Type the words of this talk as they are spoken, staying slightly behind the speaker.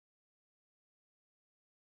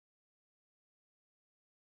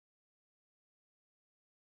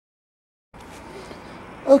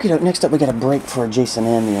Okay, next up we got a break for Jason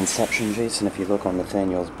and the Inception. Jason, if you look on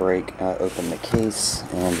Nathaniel's break, open the case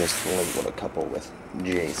and just label a couple with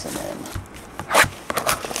Jason in.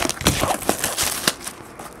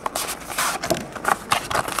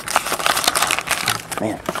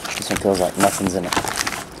 Man, this one feels like nothing's in it.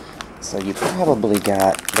 So you probably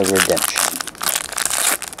got the Redemption.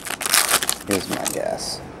 Here's my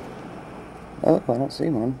guess. Oh, I don't see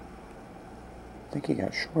one. I think you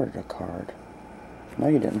got shorted a card. No,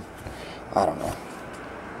 you didn't. I don't know.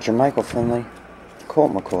 Jermichael Finley,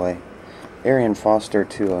 Colt McCoy, Arian Foster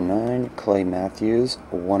 209, Clay Matthews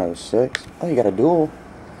 106. Oh, you got a duel.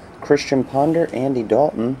 Christian Ponder, Andy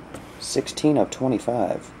Dalton, 16 of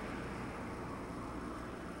 25.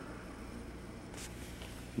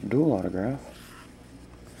 Dual autograph.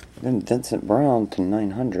 Then Vincent Brown to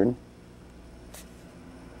 900.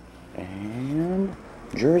 And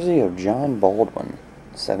jersey of John Baldwin,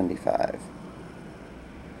 75.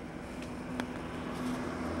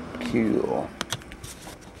 Cool.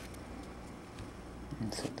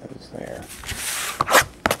 Let's put those there.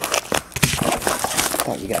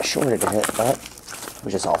 Thought you got shorted a hit, but it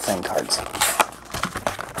was just all thin cards.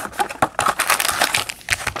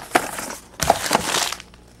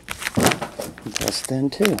 That's thin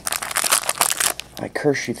too. I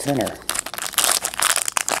curse you thinner.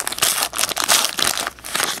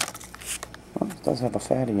 Well, it does have a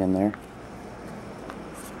fatty in there.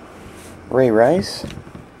 Ray Rice,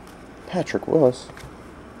 Patrick Willis,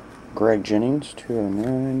 Greg Jennings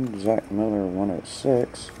 209, Zach Miller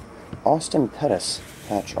 106, Austin Pettis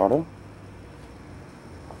patch auto.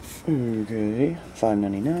 Okay,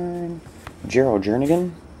 599. Gerald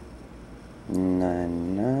Jernigan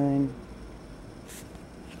 99.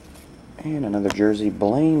 And another jersey,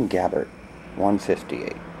 Blaine Gabbert,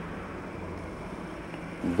 158.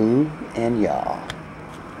 Boo and yaw.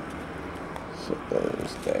 Put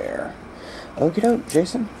those there. Okie doke,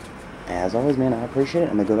 Jason. As always, man, I appreciate it.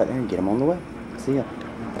 I'm going to go back there and get them on the way. See ya.